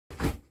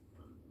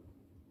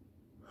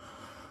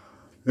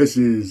This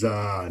is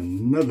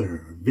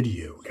another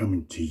video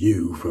coming to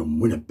you from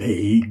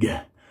Winnipeg,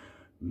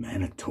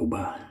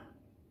 Manitoba,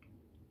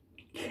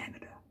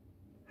 Canada.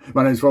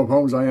 My name is Philip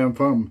Holmes. I am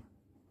from,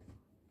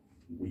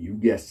 well, you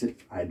guessed it,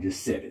 I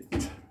just said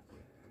it.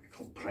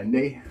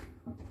 Comprende?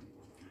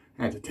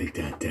 I had to take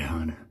that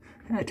down.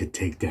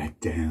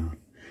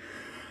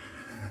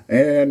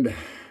 And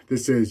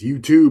this is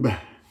YouTube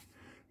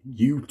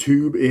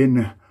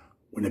in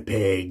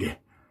Winnipeg,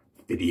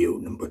 video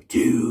number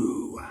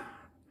 2.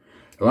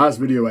 The last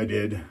video I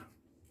did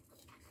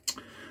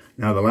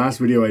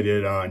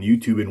on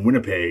YouTube in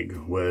Winnipeg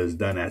was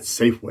done at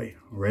Safeway,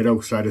 right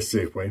outside of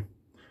Safeway.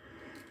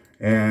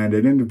 And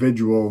an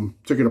individual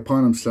took it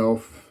upon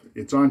himself.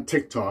 It's on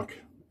TikTok,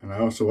 and I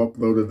also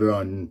uploaded it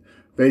on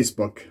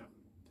Facebook.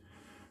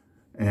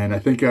 And I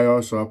think I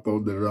also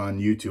uploaded it on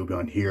YouTube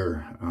on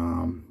here,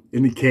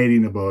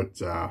 indicating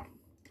about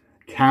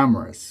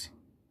cameras,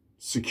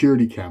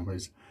 security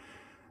cameras,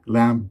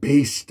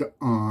 based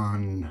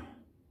on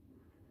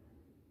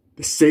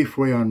the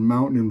Safeway on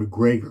Mountain and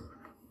McGregor,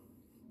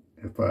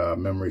 if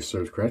memory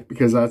serves correct,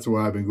 because that's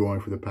where I've been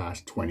going for the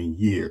past 20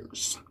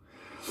 years.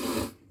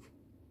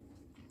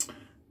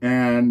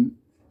 And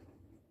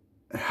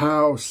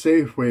how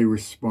Safeway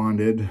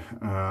responded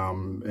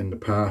in the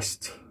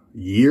past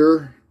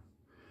year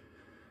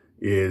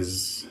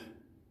is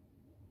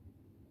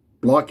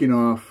blocking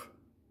off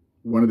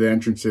one of the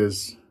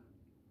entrances,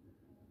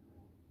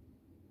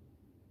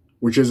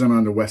 which isn't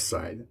on the west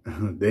side.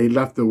 They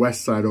left the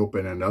west side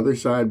open and the other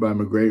side by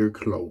McGregor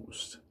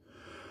closed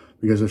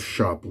because of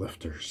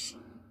shoplifters.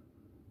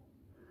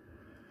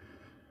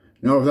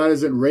 Now, if that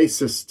isn't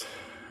racist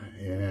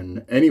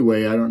in any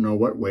way, I don't know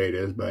what way it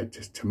is, but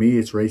to me,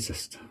 it's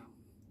racist.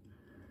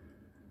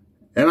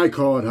 And I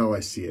call it how I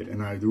see it.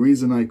 And the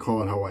reason I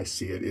call it how I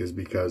see it is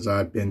because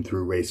I've been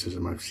through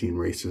racism. I've seen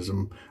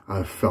racism.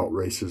 I've felt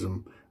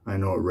racism. I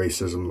know what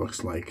racism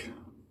looks like.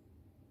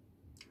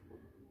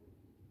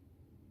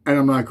 And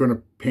I'm not going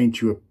to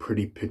paint you a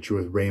pretty picture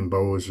with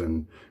rainbows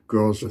and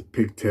girls with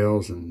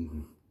pigtails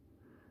and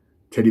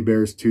teddy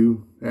bears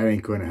too. That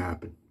ain't going to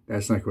happen.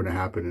 That's not going to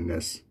happen in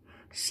this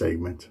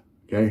segment,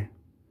 okay?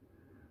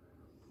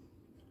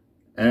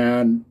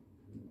 And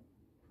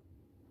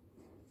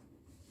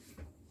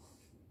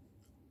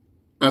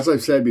as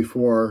I've said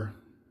before,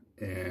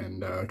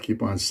 and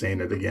keep on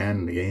saying it again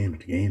and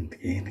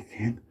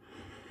again,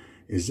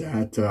 is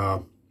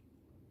that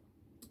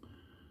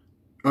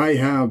I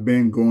have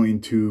been going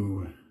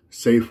to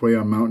Safeway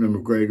on Mountain and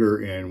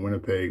McGregor in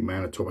Winnipeg,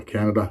 Manitoba,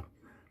 Canada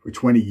for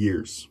 20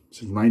 years.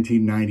 Since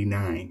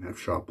 1999,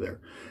 I've shopped there.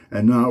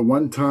 And not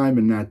one time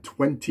in that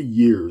 20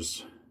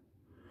 years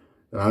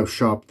that I've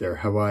shopped there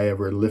have I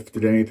ever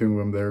lifted anything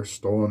from there,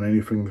 stolen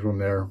anything from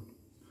there.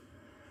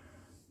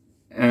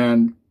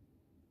 And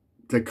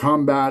to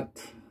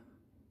combat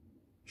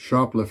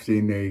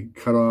shoplifting, they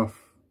cut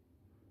off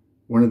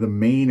one of the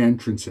main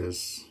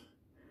entrances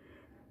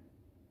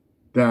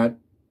that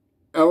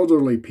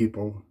elderly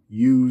people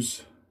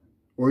use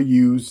or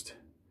used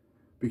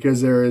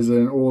because there is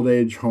an old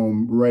age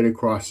home right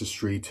across the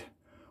street.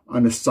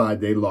 On the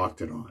side, they locked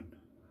it on.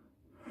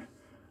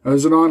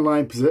 There's an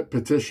online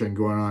petition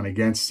going on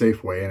against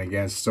Safeway and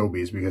against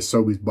Sobeys because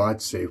Sobeys bought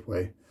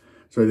Safeway.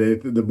 So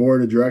the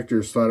board of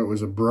directors thought it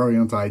was a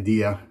brilliant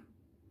idea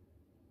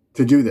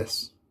to do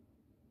this,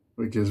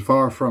 which is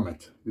far from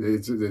it.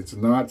 It's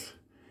not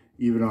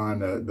even on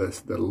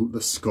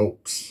the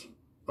scopes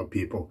of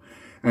people.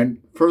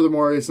 And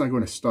furthermore, it's not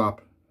going to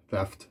stop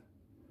theft.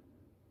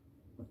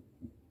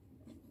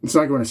 It's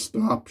not going to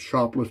stop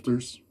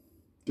shoplifters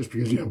just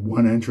because you have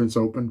one entrance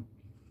open.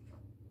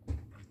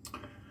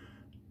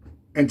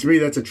 And to me,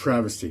 that's a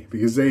travesty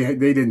because they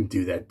didn't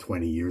do that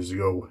 20 years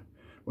ago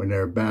when they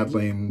were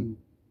battling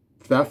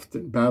theft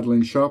and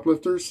battling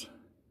shoplifters.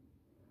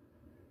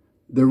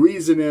 The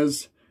reason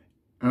is,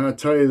 and I'll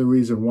tell you the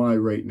reason why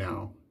right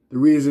now. The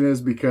reason is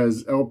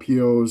because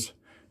LPOs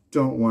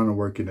don't want to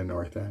work in the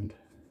North End.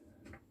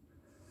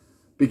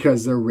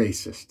 Because they're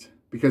racist.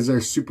 Because their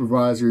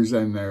supervisors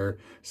and their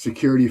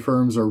security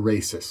firms are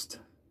racist.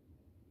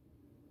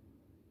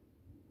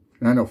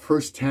 And I know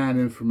first-hand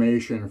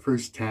information,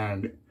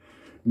 first-hand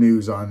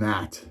news on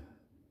that.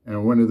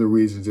 And one of the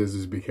reasons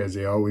is because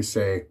they always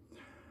say,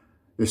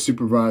 the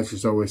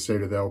supervisors always say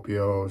to the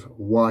LPOs,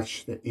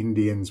 watch the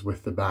Indians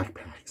with the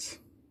backpacks.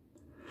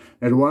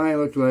 Now, do I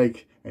look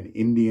like an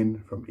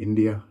Indian from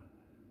India?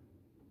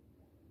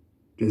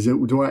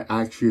 Do I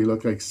actually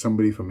look like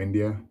somebody from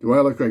India? Do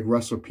I look like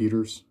Russell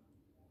Peters?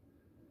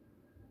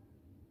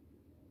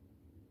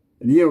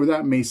 And you know,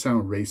 that may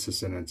sound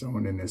racist in its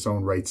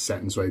own right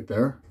sentence right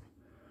there.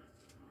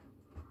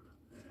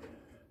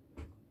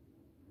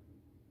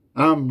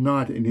 I'm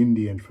not an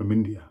Indian from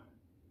India.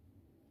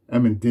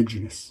 I'm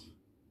indigenous.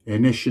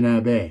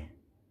 Anishinaabe.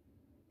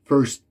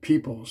 First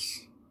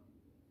Peoples.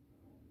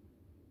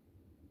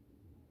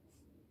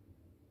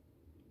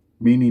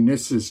 Meaning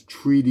this is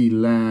treaty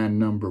land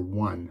number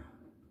 1.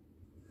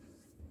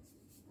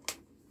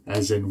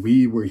 As in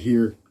we were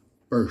here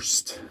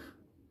first.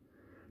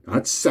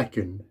 Not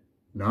second,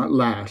 not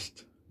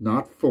last,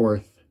 not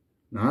 4th,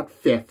 not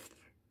 5th,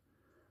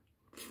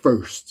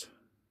 1st.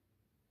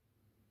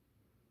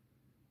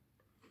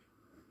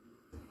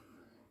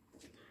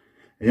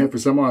 And yet, for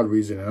some odd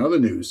reason, in other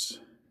news,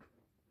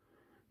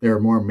 there are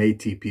more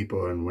Métis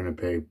people in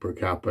Winnipeg per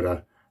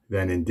capita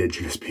than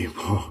Indigenous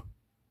people.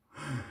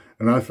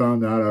 And I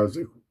found out, I was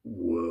like,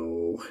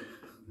 whoa.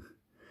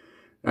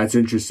 That's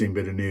interesting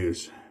bit of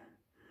news.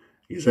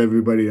 Because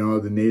everybody, all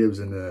the natives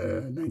in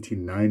the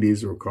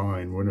 1990s were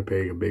calling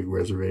Winnipeg a big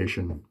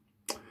reservation.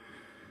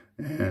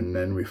 And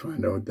then we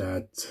find out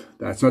that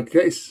that's not the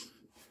case.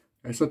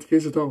 That's not the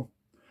case at all.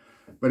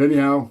 But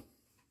anyhow,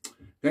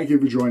 thank you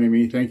for joining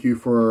me. Thank you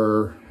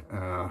for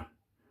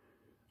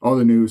all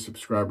the new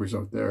subscribers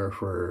out there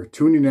for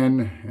tuning in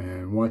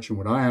and watching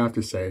what I have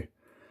to say.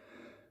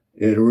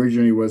 It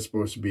originally was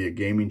supposed to be a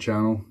gaming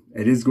channel.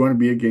 It is going to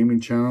be a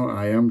gaming channel.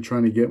 I am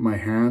trying to get my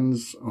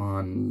hands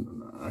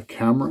on a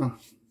camera,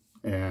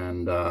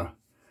 and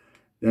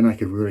then I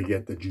could really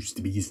get the juice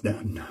to bees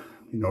done.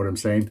 You know what I'm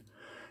saying?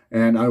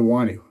 And I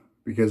want to,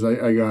 because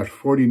I got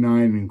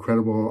 49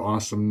 incredible,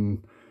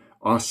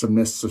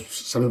 awesomeness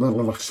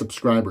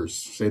subscribers.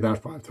 Say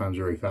that 5 times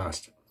very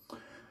fast.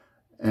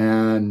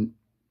 And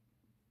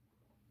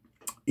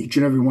each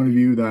and every one of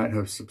you that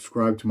have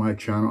subscribed to my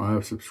channel, I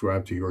have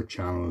subscribed to your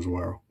channel as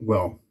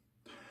well.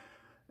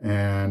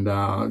 And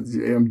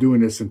I'm doing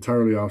this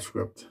entirely off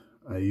script.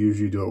 I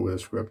usually do it with a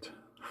script.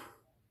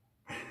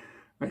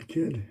 I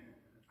kid.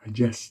 I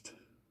jest.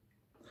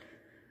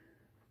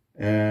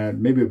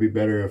 And maybe it'd be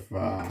better if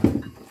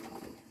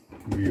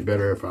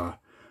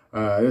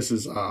this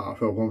is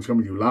Phil Holmes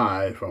coming to you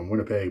live from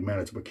Winnipeg,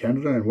 Manitoba,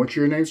 Canada. And what's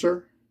your name,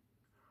 sir?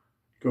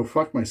 Go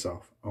fuck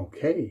myself.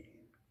 Okay.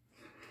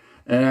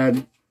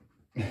 And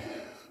I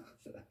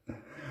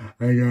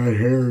got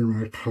hair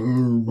in my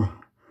comb.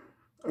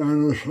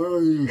 And it's not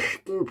you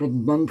stupid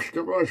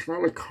numbskull. It's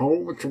not a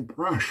comb, it's a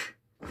brush.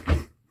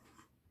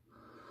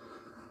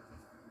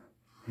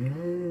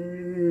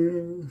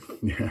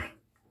 Yeah.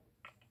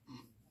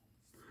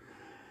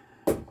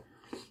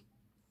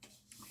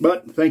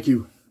 But thank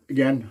you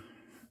again.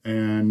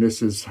 And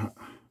this is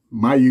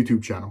my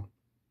YouTube channel.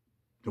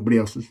 Nobody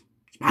else's.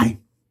 It's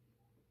mine.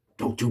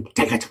 Don't you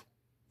take it.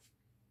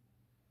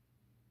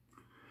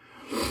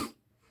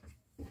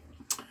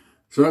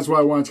 So that's why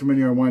I wanted to come in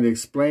here. I wanted to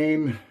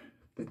explain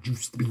the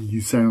juice to be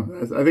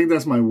sound. I think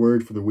that's my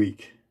word for the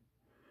week.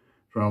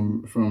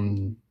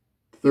 From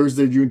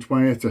Thursday, June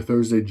 20th to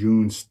Thursday,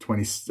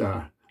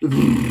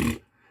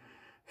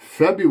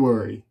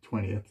 February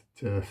 20th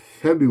to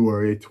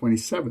February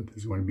 27th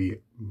is going to be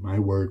my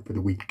word for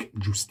the week.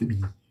 Juice to be.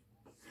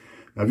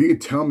 Now, if you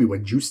could tell me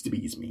what juice to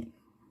bees mean,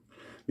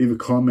 leave a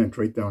comment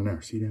right down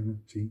there. See down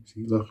there?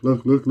 See, look.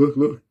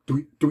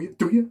 Do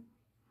you?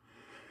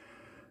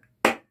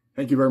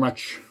 Thank you very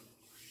much.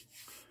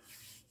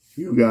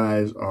 You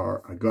guys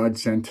are a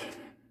godsend.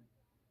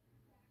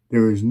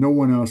 There is no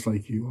one else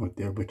like you out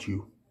there but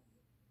you.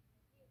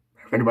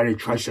 If anybody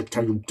tries to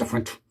tell you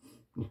different,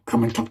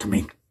 come and talk to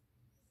me.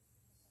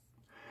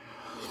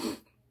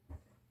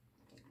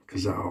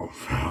 Because I'll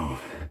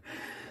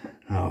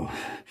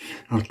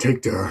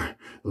take their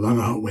lung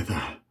out with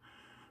a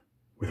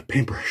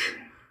paintbrush.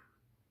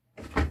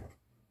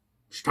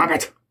 Stop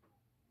it!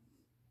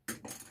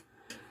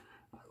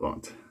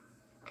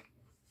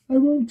 I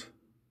won't.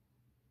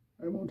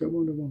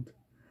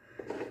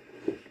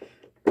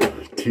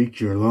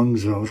 Take your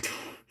lungs out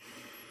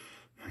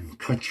and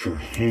cut your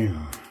hair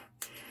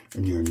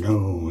and your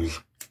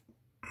nose.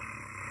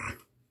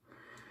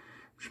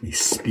 Which means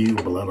spew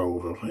blood all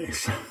over the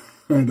place.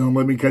 Don't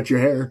let me cut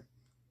your hair.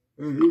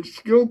 I'll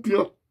scalp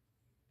you.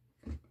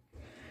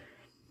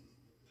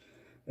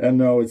 And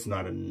no, it's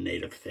not a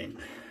native thing.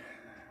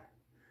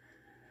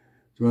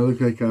 Do I look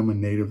like I'm a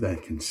native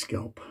that can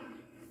scalp?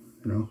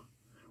 You know?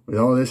 With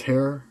all this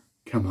hair?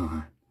 Come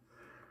on.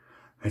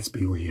 Let's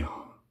be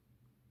real.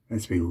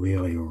 Let's be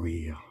really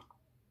real.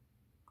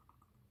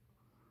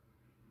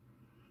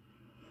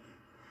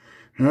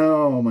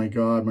 Oh my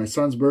God. My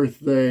son's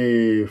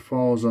birthday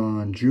falls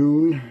on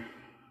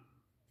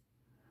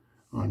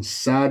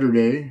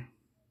Saturday.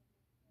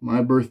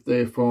 My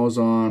birthday falls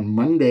on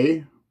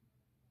Monday.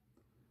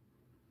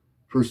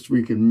 First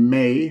week in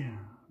May.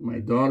 My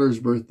daughter's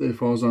birthday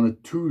falls on a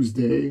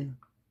Tuesday.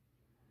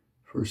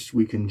 First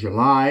week in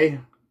July.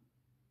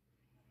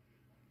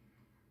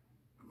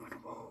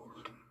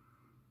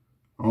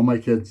 All my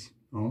kids,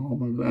 and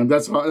I'm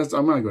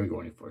not going to go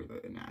any further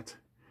than that.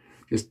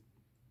 Just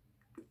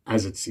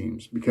as it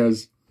seems,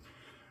 because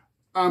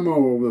I'm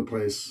all over the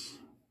place,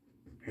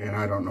 and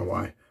I don't know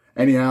why.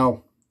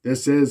 Anyhow,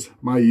 this is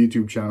my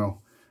YouTube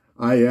channel.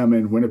 I am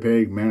in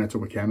Winnipeg,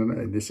 Manitoba, Canada,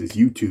 and this is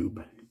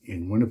YouTube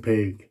in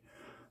Winnipeg,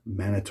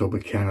 Manitoba,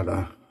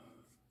 Canada,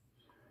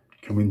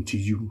 coming to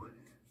you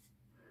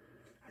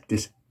at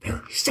this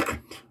very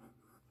second,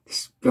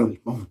 this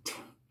very moment.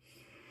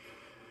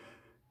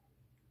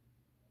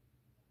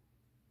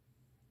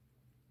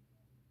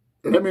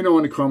 Let me know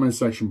in the comment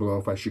section below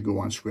if I should go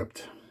on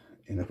script.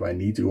 And if I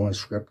need to go on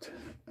script,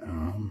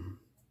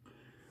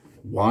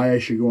 why I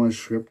should go on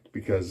script,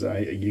 because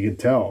you can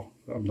tell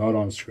I'm not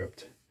on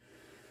script.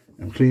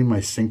 I'm cleaning my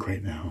sink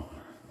right now.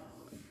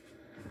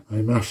 I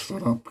messed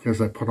it up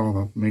because I put all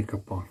the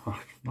makeup on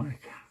last night.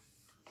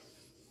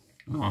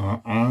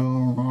 I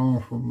don't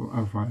know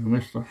if I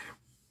missed a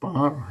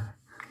spot or...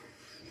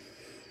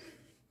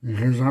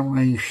 Because I'm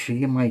like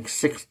seeing like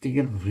 60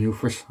 of you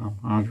for some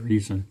odd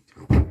reason.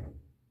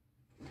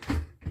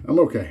 I'm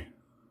okay.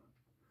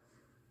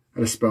 I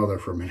had to spell there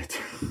for a minute.